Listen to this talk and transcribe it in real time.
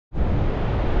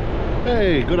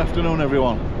Hey, good afternoon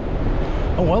everyone,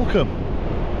 and welcome.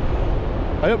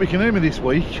 I hope you can hear me this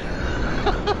week.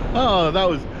 Oh, that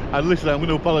was, and listen, I'm going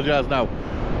to apologise now.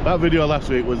 That video last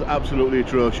week was absolutely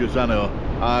atrocious, I know.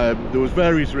 There was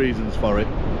various reasons for it.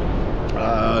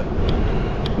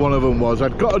 One of them was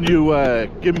I'd got a new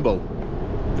gimbal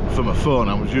for my phone.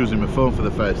 I was using my phone for the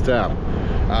first time.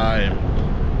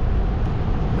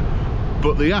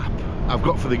 But the app I've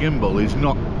got for the gimbal is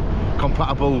not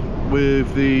compatible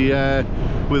with the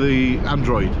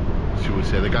Android, should we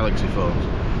say, the Galaxy phones.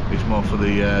 It's more for the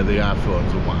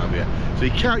iPhones and what have you. So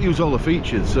you can't use all the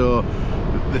features. So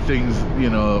the things, you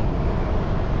know,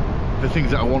 the things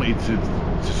that I wanted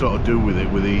to sort of do with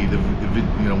it, with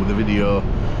the video,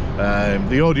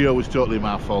 the audio was totally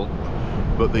my fault,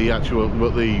 but the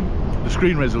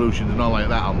screen resolution and all like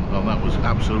that on that was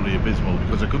absolutely abysmal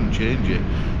because I couldn't change it.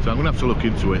 So I'm gonna have to look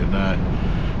into it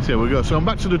and see how we go. So I'm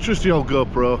back to the trusty old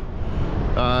GoPro.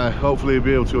 Hopefully you'll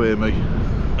be able to hear me.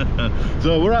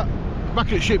 So we're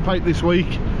back at Ship Pipe this week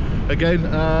again.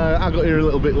 I got here a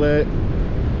little bit late.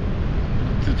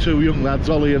 The two young lads,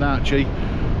 Ollie and Archie,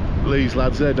 Lee's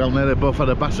lads, they're down there. They both had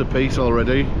a bass apiece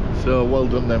already, so well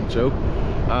done them two.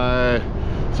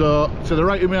 So to the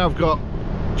right of me I've got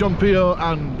John Pio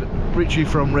and Richie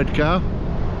from Redcar.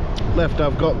 Left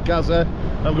I've got Gaza,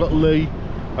 I've got Lee,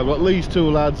 I've got Lee's two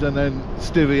lads, and then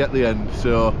Stivey at the end.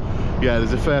 So yeah,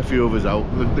 there's a fair few of us out.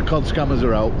 The cod scammers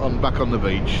are out. I'm back on the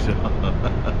beach, so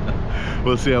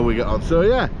we'll see how we get on. So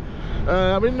yeah,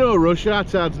 I'm in no rush. Our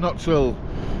tide's not till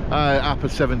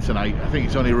 7:30 tonight. I think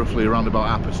it's only roughly around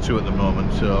about 2:30 at the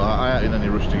moment, so I ain't in any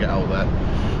rush to get out there.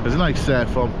 There's a nice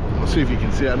surf on. Let's see if you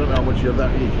can see it. I don't know how much of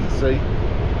that you can see.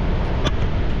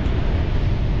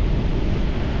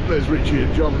 There's Richie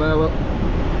and John there, look.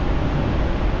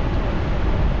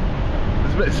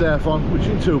 There's a bit of surf on, which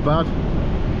isn't too bad.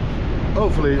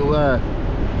 Hopefully it'll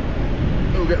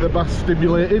get the bass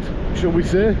stimulated, shall we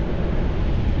say.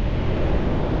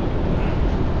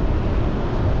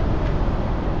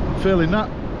 Failing that,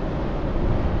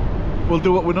 we'll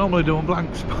do what we normally do on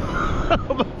blanks.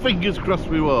 Fingers crossed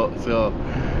we won't. So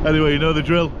anyway, you know the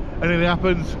drill. Anything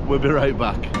happens, we'll be right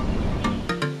back.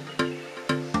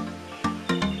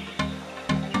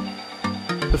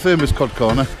 The famous cod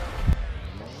corner.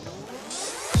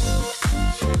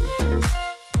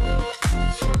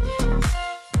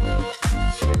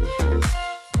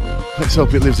 Let's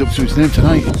hope it lives up to its name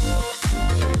tonight.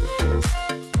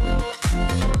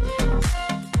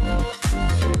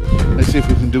 Let's see if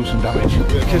we can do some damage.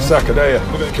 Kiss sacker, there you.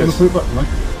 Kiss. Put it back, Mike.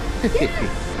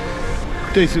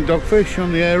 Decent dogfish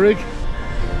on the air rig.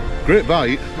 Great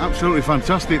bite, absolutely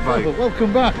fantastic bite. Oh,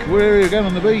 welcome back. We're here again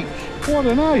on the beach. What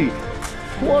a night!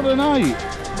 What a night!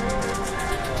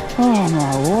 Oh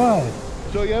my word!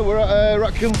 So yeah, we're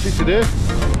at Kilnsey today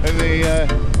in the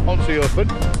Onsey Open.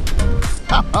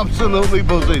 I'm absolutely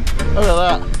buzzing. Look at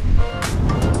that.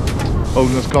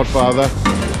 Owner's Godfather.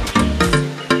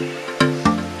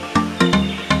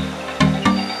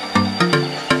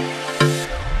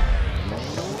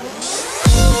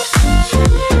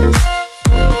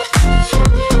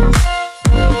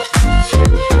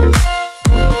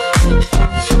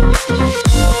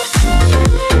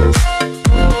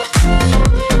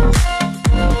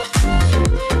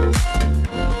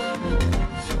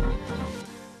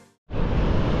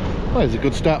 Well, it's a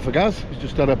good start for Gaz. He's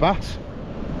just had a bass.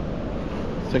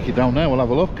 Take it down there, we'll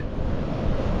have a look.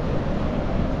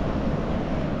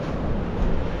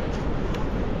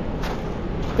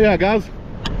 Yeah, Gaz.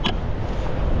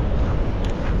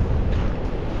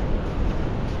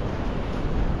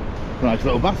 Nice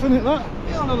little bass, isn't it, that?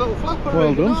 Yeah, on a little flapper.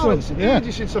 Well done, son. It's yeah.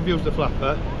 ages since I've used a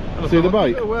flapper. See the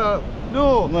bite? Well,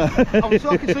 no. I was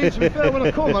talking to you, to be fair, when I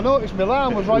come, I noticed my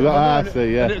line was right behind it,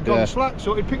 yeah, and it had gone slack,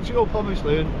 so he picked it up,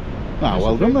 obviously. And ah,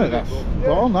 well done, mate. That's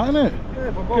on that, isn't it?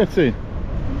 Yeah, but get in.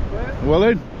 Well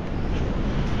in.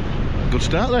 Good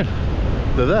start then.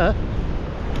 They're there.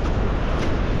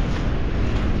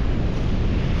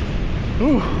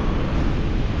 Ooh.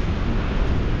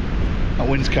 That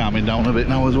wind's calming down a bit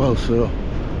now as well, so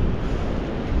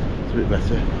it's a bit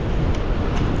better.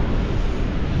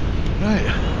 Right.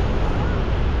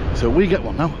 So we get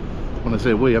one now. When I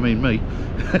say we, I mean me. See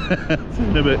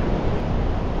in a bit.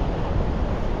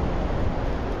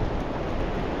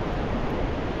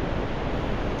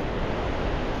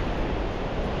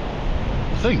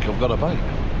 I think I've got a bite.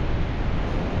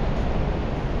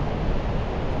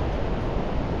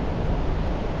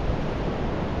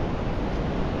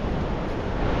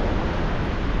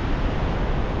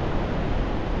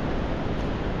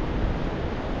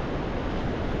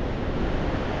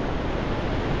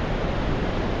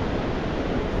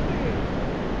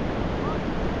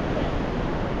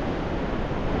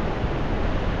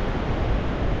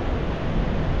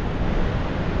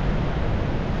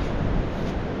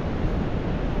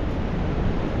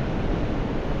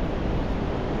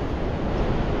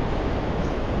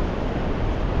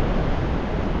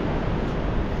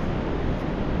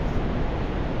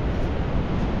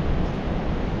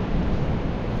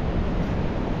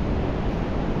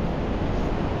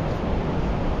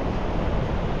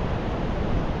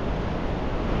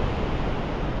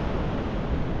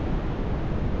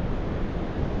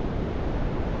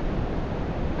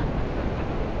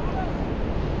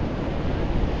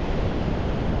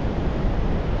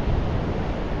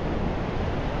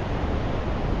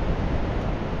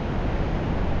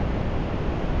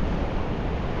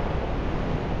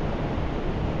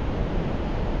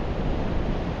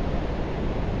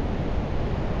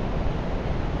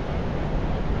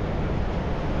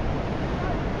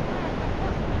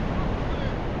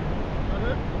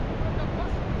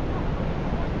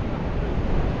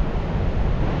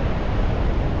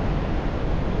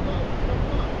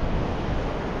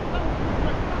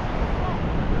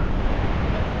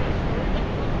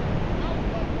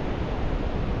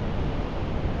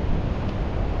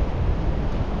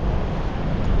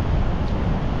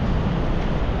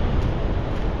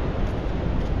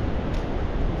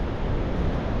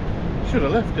 should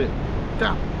have left it.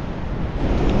 Damn.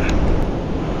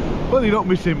 Well, you're not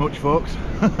missing much, folks.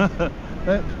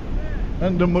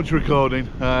 Haven't done much recording.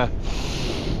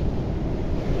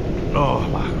 Oh,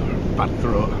 my bad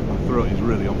throat. My throat is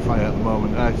really on fire at the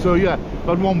moment. So yeah, I've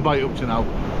had one bite up to now.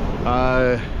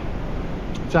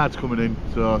 Tide's coming in,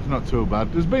 so it's not too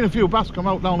bad. There's been a few bass come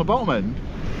out down the bottom end.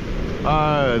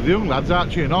 The young lads,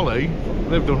 Archie and Ollie,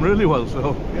 they've done really well,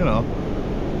 so, you know,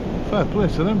 fair play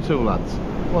to them two lads.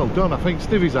 Well done. I think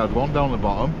Stevie's had one down the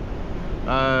bottom.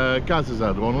 Gaz has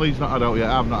had one. Lee's not had out yet.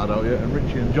 I've not had out yet, and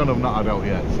Richie and John have not had out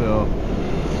yet. So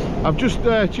I've just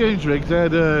changed rigs. I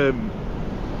had an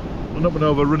up and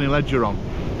over running ledger on,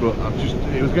 but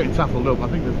it was getting taffled up. I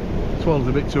think the swell's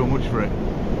a bit too much for it,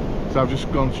 so I've just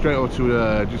gone straight over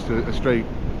to just a straight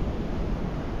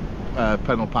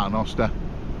pedal pattern Oster.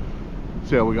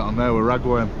 See how we got on there with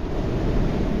ragworm.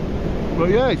 But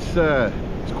yeah,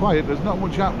 it's quiet. There's not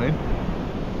much happening.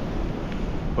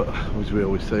 But as we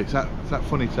always say, it's that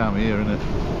funny time of year, isn't it?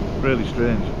 Really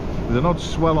strange. There's an odd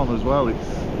swell on as well. It's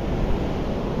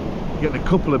getting a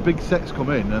couple of big sets come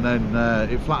in and then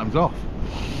it flattens off.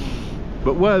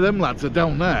 But where them lads are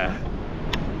down there,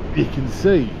 you can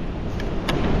see,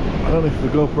 I don't know if the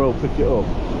GoPro will pick it up,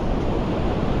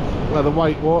 where the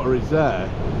white water is there,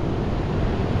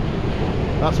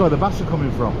 that's where the bass are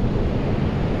coming from.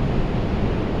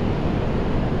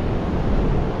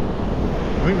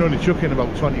 I think they're only chucking about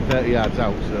 20-30 yards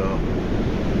out, so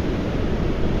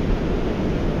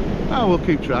we'll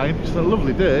keep trying. It's a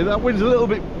lovely day. That wind's a little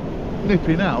bit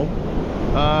nippy now,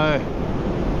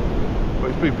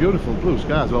 but it's been beautiful, blue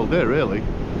skies all day really.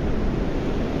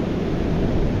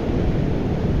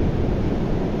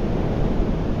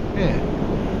 Yeah,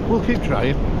 we'll keep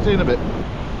trying. See you in a bit.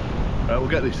 We'll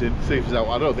get this in, see if it's out.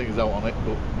 I don't think it's out on it,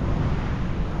 but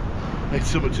it's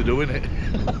something to do, innit?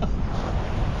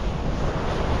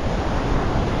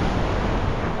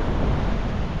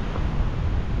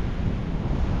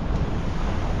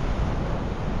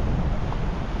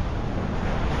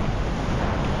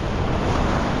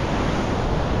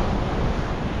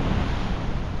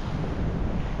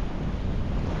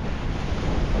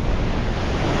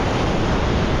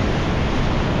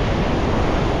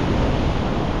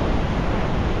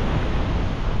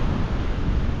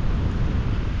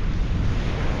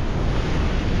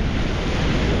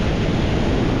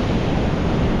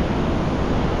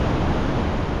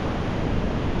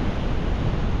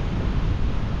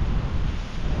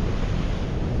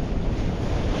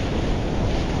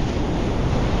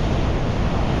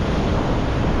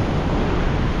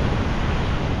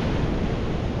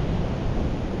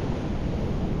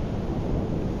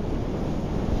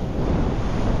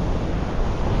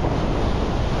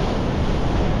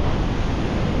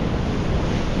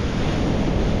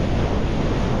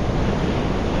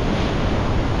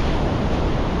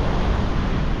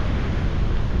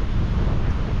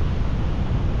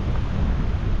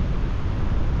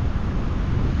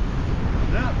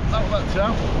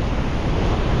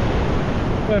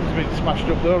 Worm's been smashed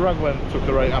up though, ragworm took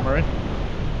a right hammer in.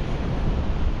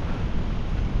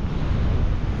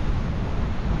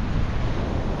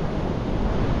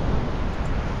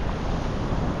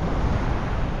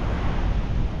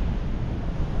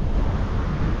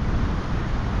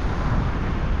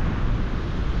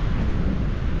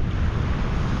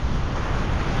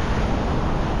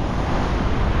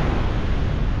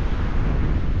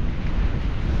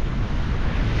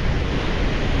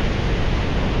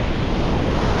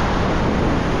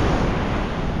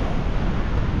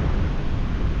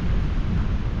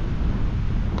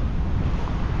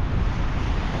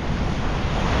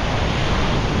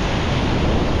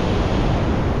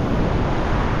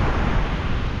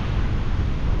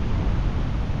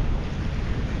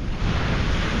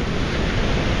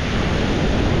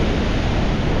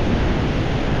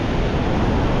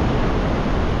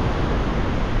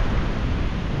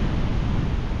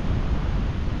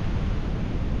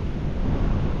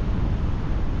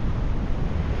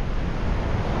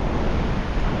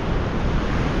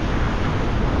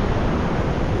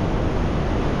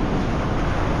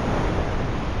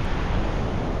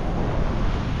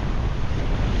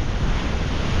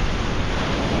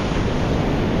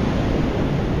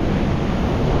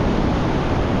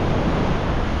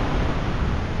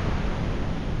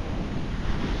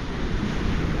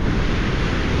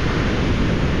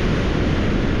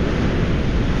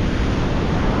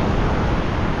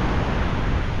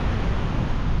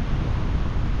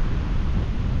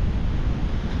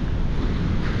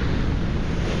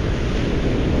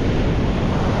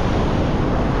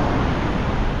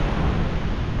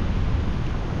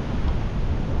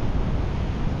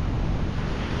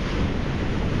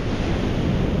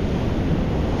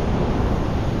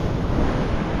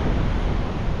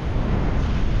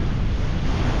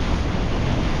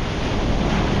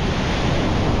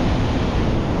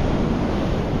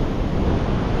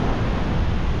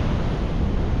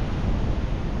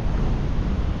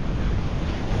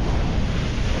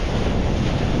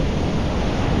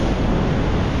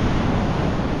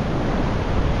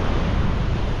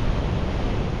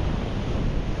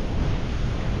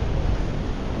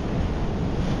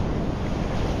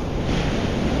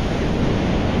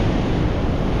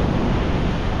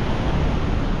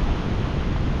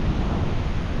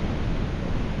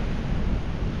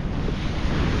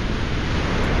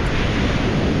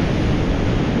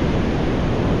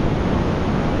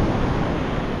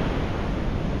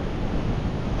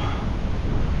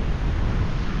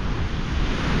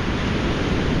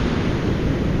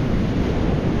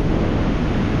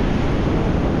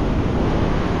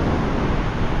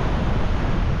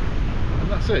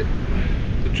 it.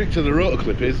 The trick to the rotor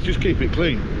clip is just keep it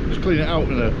clean. Just clean it out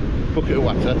in a bucket of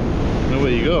water and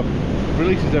away you go. It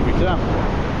releases every time.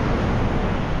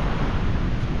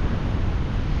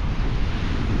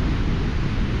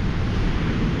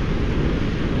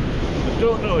 I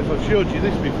don't know if I've showed you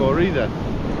this before either.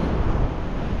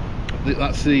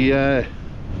 That's the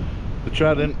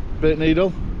Trident bait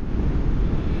needle.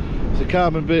 It's a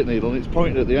carbon bait needle and it's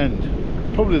pointed at the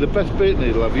end. Probably the best bait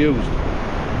needle I've used.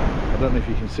 I don't know if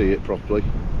you can see it properly.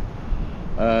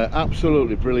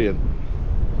 Absolutely brilliant.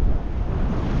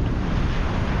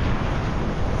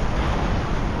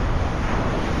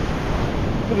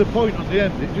 With the point on the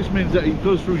end, it just means that it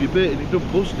goes through your bait and it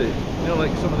doesn't bust it. You know,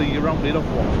 like some of the rounded off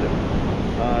ones do.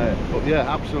 But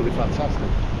yeah, absolutely fantastic.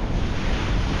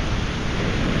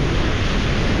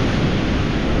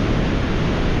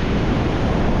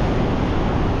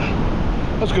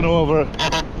 I was going to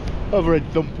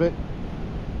overhead dump it.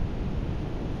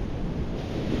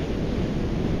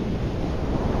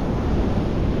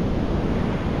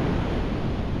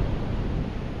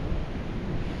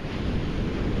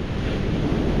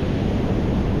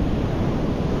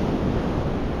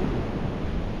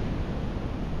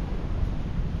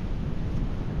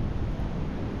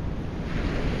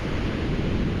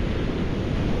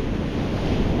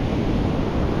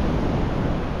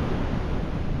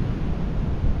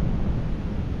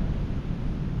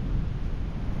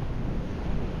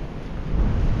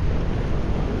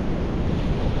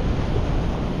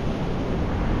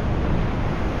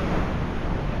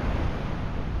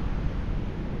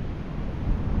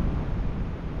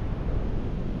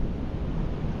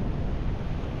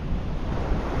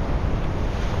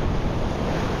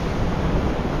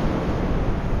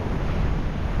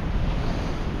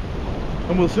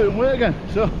 And we'll sit and wait again.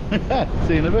 So,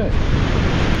 see you in a bit.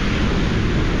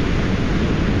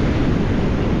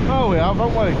 Oh, we have,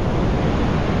 haven't we?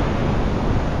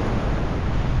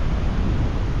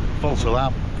 False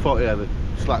alarm. Thought he had a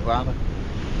slack liner.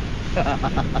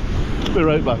 Be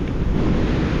right back.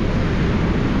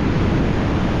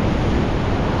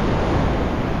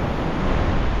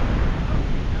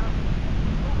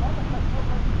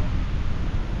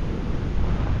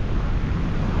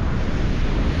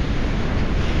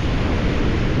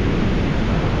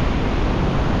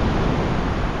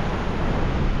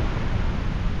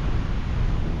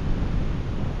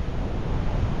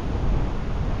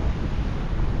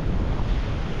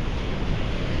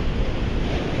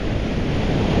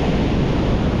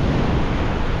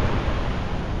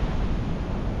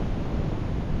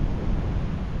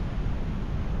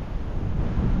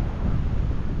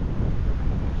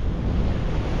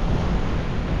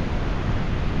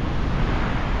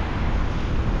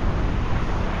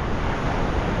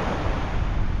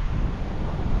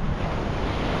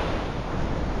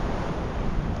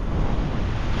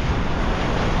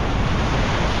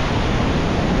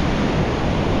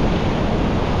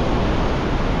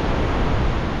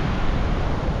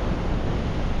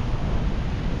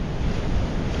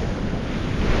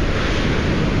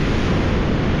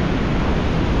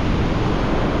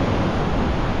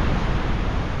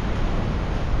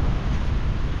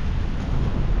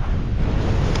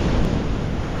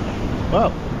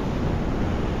 Well,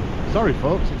 sorry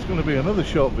folks, it's going to be another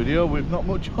short video with not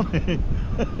much on it.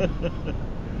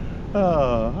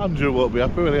 Andrew won't be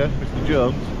happy with you, Mr.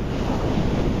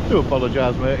 Jones. Do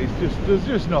apologise, mate. It's just, there's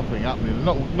just nothing happening,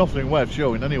 nothing worth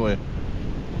showing anyway.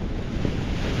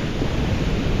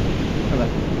 And I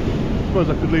suppose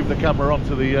I could leave the camera on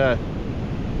to the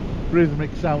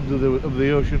rhythmic sounds of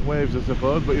the ocean waves, I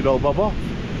suppose, but you'd all bob off.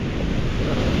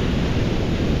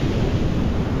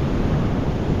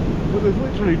 But there's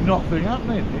literally nothing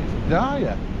happening. It's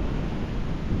dire.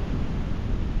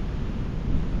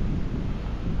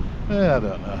 Yeah, I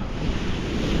don't know.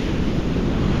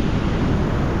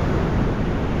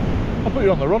 I'll put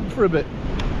you on the rod for a bit.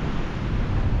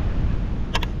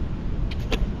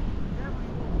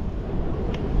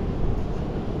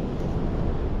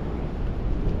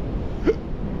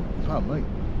 Oh, mate.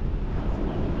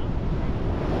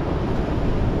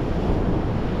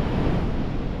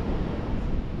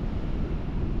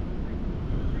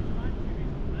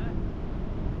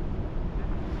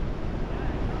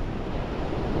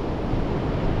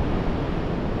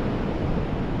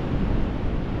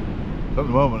 At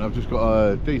the moment I've just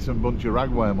got a decent bunch of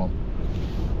ragworm on.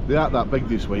 They aren't that big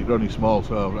this week, they're only small,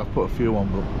 so I've put a few on,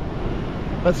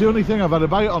 but that's the only thing I've had a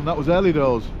bite on. That was early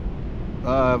doors.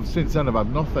 Since then I've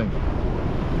had nothing.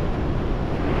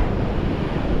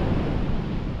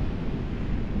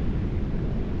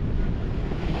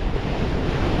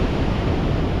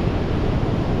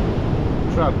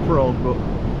 Tried prone, but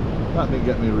that didn't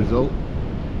get me a result.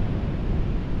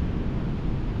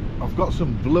 I've got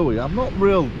some bluey. I'm not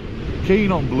real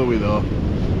keen on bluey though.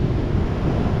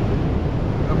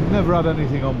 I've never had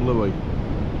anything on bluey.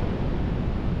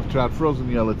 I've tried frozen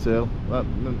yellowtail. That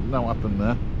no happened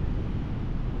there.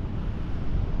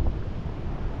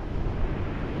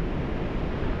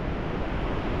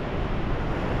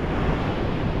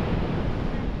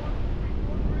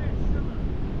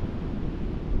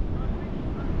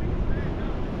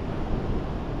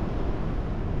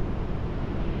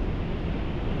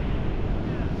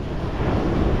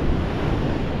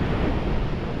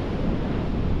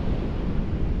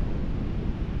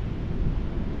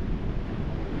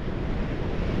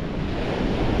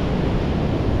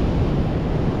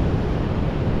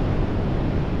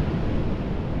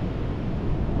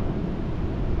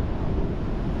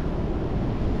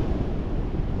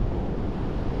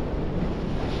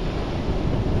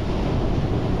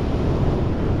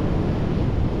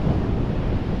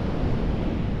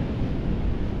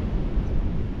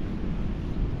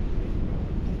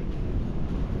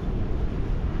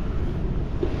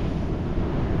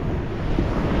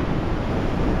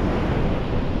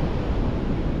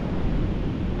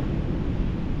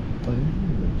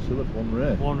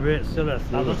 One rate Silith,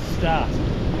 that's a start. I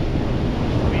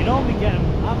mean, you normally get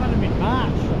them, I've had them in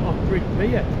March off Brid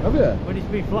Pier. Have you? When it's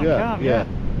been flat Yeah, calm, yeah.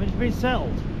 When it's been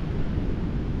settled.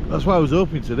 That's why I was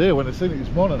hoping today. When I seen it this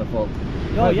morning, I thought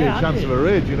might be a chance of a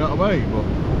raid. You know what I mean? But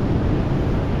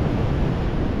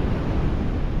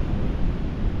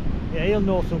yeah, he'll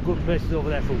know some good places over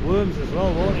there for worms as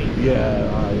well, won't he?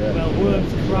 yeah, yeah. Well,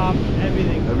 worms, crab,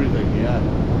 everything. Everything, yeah.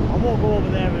 I won't go over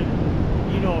there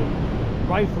and, you know,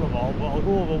 rifle them all, but I'll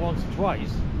go over once or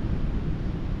twice.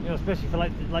 You know, especially for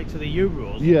like to the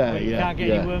Euros. Yeah, where you yeah, can't get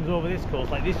yeah. any worms over this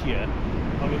coast like this year.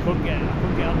 But I couldn't get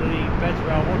under the beds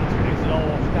where I wanted to because it all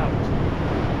washed out.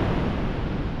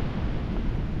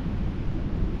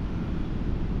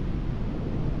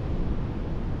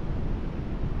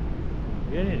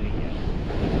 Have you had anything yet?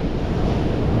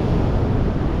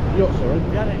 You're sorry? Have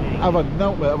you had anything? I've had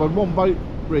no, mate. I've had one bite,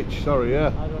 Rich. Sorry,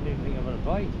 yeah. I don't even think I've had a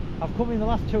bite. I've come in the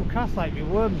last 2 casts like my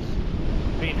worms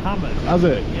being hammered. Has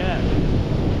it? Yeah.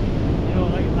 You know,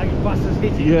 like bastards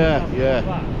hitting. Yeah, yeah.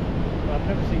 But I've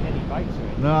never seen any bites of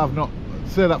it. No, I've not.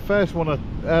 Say that first one,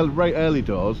 right early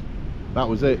doors, that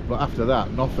was it. But after that,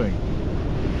 nothing.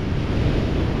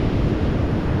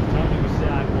 Tell me, we say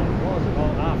I was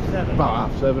about 7:30.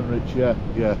 About 7:30, Rich. Yeah,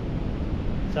 yeah.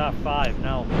 It's 5:30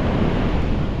 now.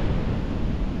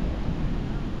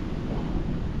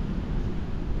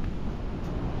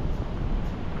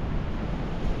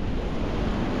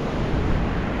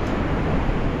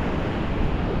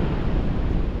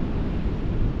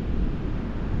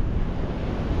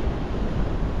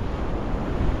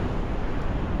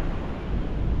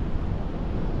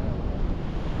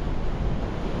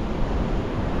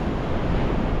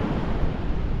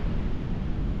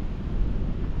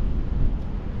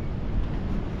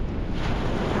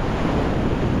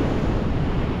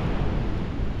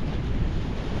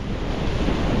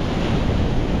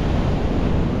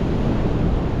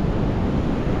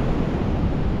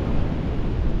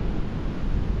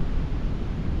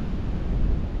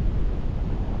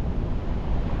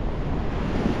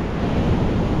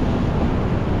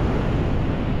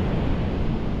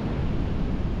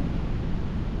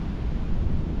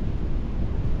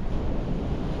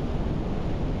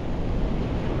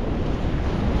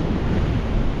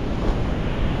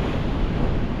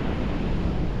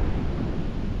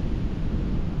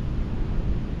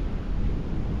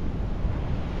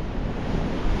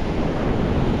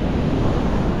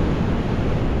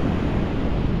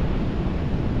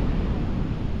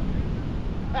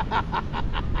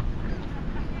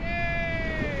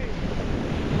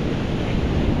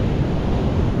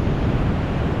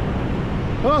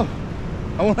 Oh,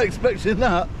 I wasn't expecting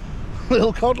that.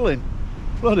 Little codling.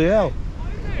 Bloody hell.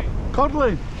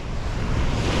 Codling.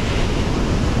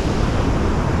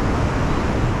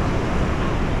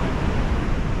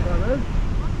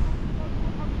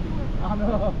 I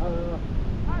know.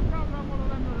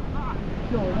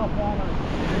 Showing off, aren't I?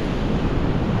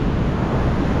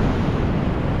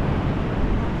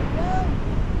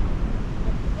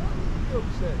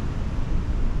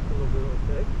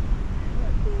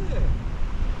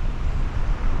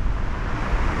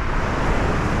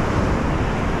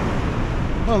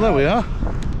 Oh, there we are.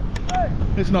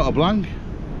 It's not a blank.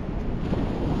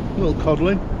 A little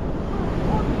codling.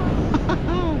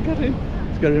 Get him.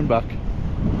 Let's get him back.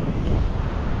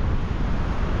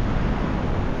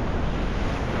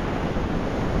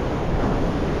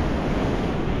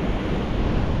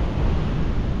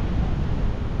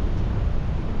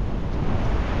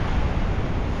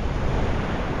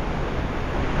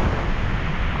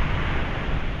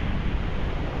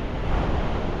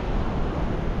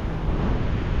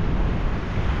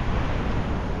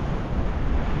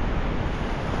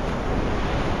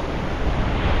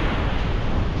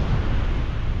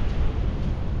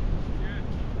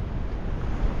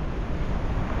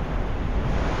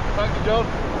 Thank you, John.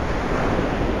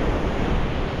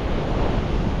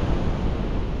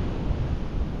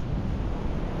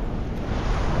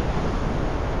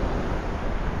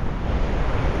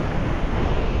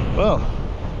 Well,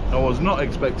 I was not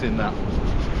expecting that,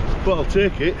 but I'll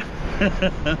take it.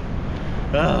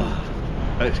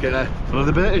 Let's get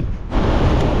another bit in.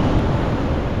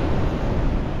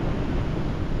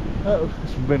 Oh,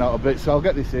 it's been out a bit, so I'll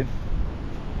get this in.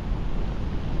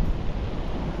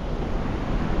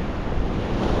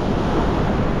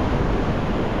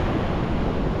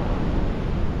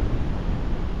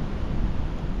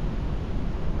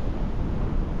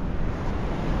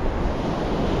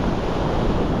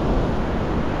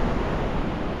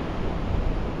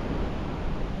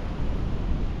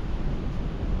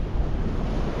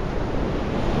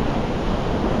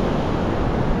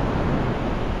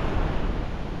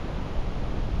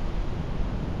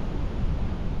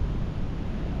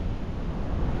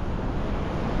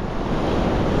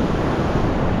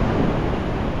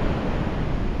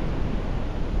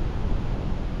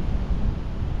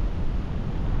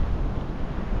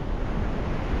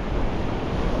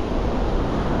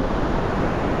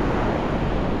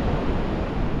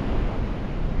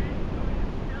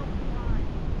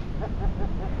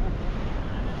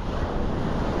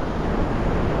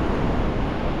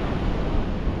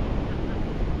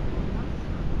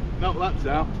 No, that's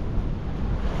out.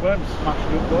 Weren't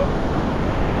smashed up though.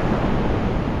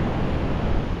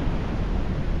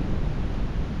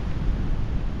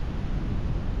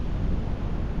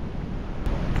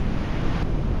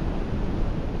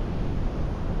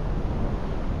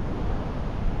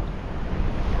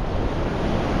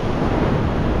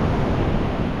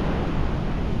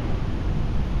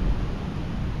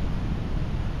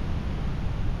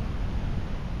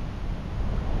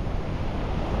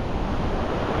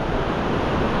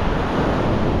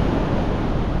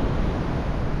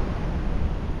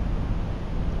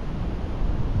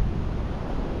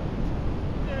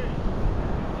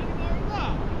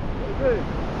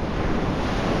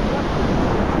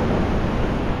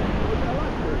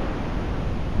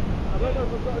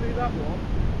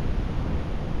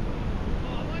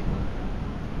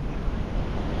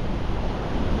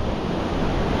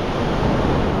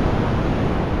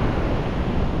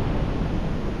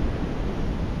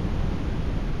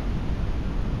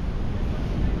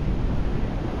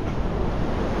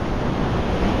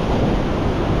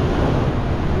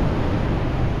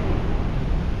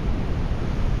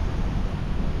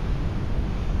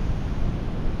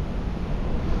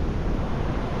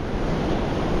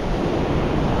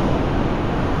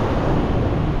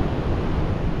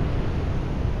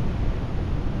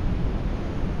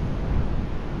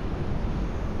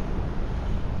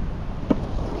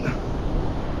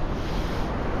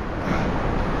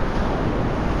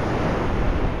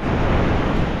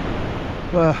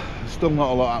 Well, still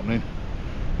not a lot happening.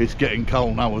 It's getting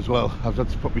cold now as well. I've had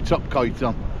to put my top coat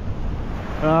on.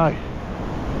 Aye.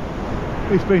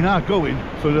 It's been hard going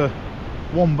for the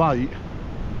one bite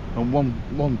and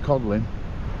one codling,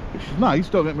 which is nice,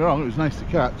 don't get me wrong, it was nice to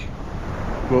catch.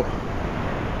 But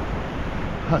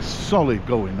that's solid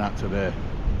going that today.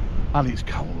 And it's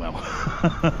cold now.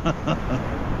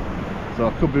 So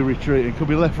I could be retreating, could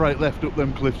be left, right, left up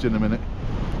them cliffs in a minute.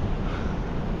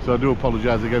 So I do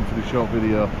apologise again for the short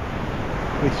video.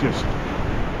 It's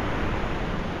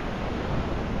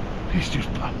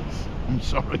just pants. I'm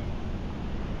sorry.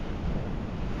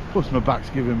 Plus my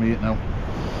back's giving me it now.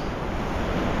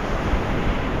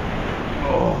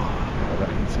 Oh, I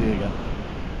can see again.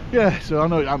 Yeah, so I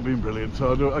know it hasn't been brilliant,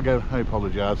 so again, I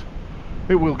apologise.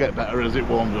 It will get better as it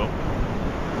warms up.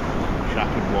 Shack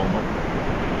and warm up.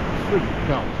 Freaking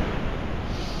cold.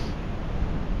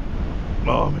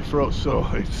 Oh, my throat's so,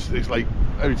 it's like,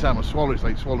 every time I swallow, it's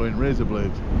like swallowing razor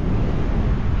blades.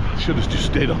 I should have just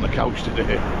stayed on the couch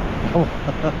today.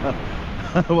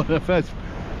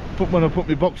 When I put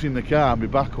my box in the car and my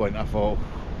back went, I thought,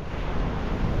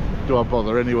 do I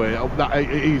bother anyway?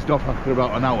 It eased off after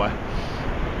about an hour.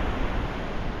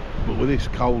 But with this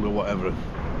cold or whatever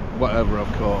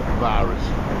I've caught, virus.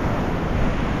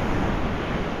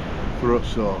 Throat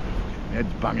sore,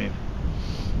 head's banging.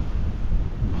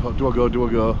 I thought, do I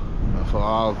go? I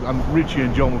thought, and Richie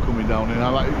and John were coming down, and I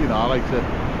like to,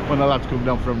 when the lads come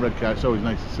down from Redcar, it's always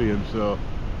nice to see them, so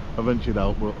I ventured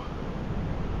out, but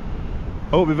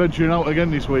I won't be venturing out again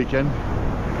this weekend.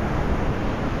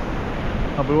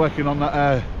 I'll be working on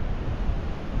that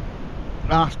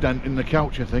arse dent in the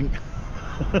couch, I think.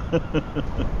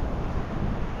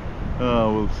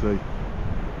 Oh, we'll see.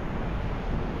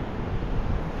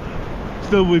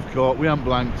 Still we've caught, we haven't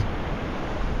blanked.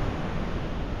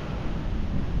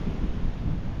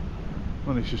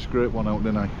 managed to scrape one out,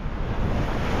 didn't I?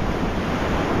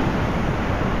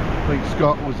 I think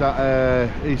Scott was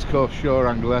at East Coast Shore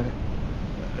Angler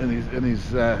and his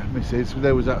missus.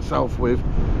 They was at South with.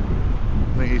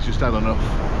 I think he's just had enough.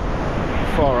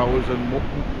 4 hours and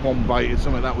one bite or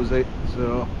something, that was it.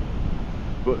 So,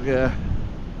 but yeah,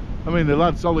 I mean the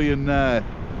lads Ollie and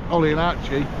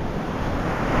Archie,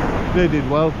 they did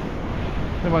well.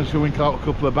 They managed to wink out a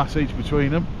couple of bass each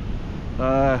between them.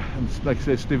 And like I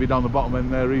say, Stevie down the bottom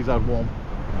end there, he's had one.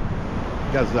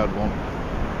 Gaz had one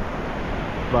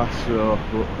bass. So,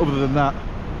 but other than that,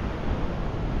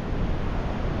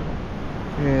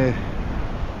 yeah,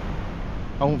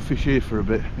 I won't fish here for a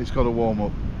bit. It's got to warm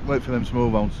up. Wait for them small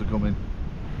bounce to come in.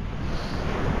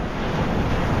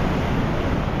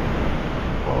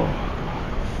 Oh,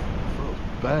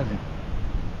 throat's burning.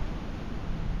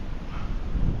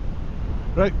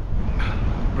 Right,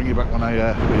 bring you back when I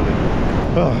feel it.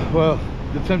 Oh, well,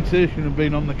 the temptation of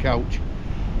being on the couch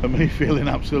and me feeling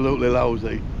absolutely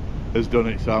lousy has done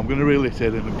it, so I'm going to reel it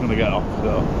in and I'm going to get off,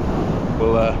 so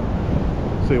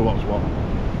we'll see what's what.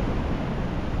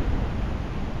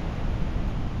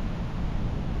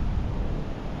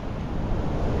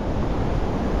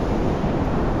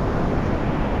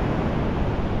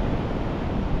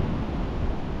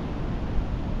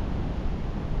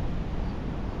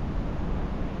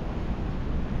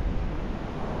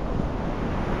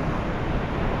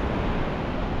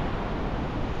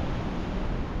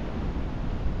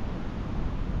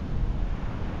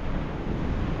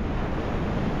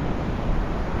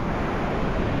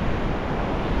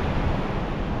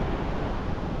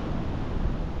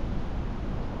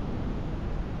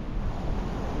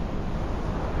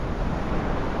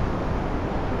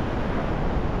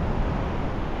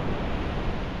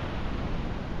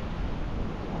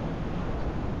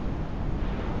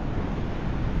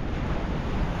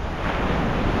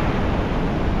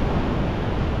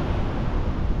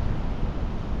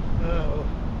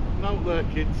 There,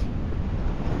 kids.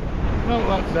 No,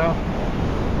 that's out.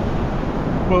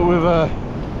 But we've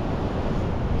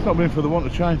it's not been for the want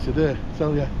of trying today, I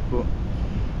tell you. But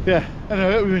yeah, anyway,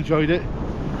 I hope you enjoyed it.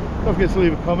 Don't forget to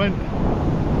leave a comment,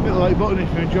 hit the like button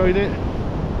if you enjoyed it,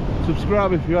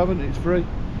 subscribe if you haven't, it's free.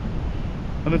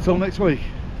 And until next week,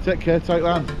 take care, tight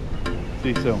land, see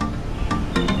you soon.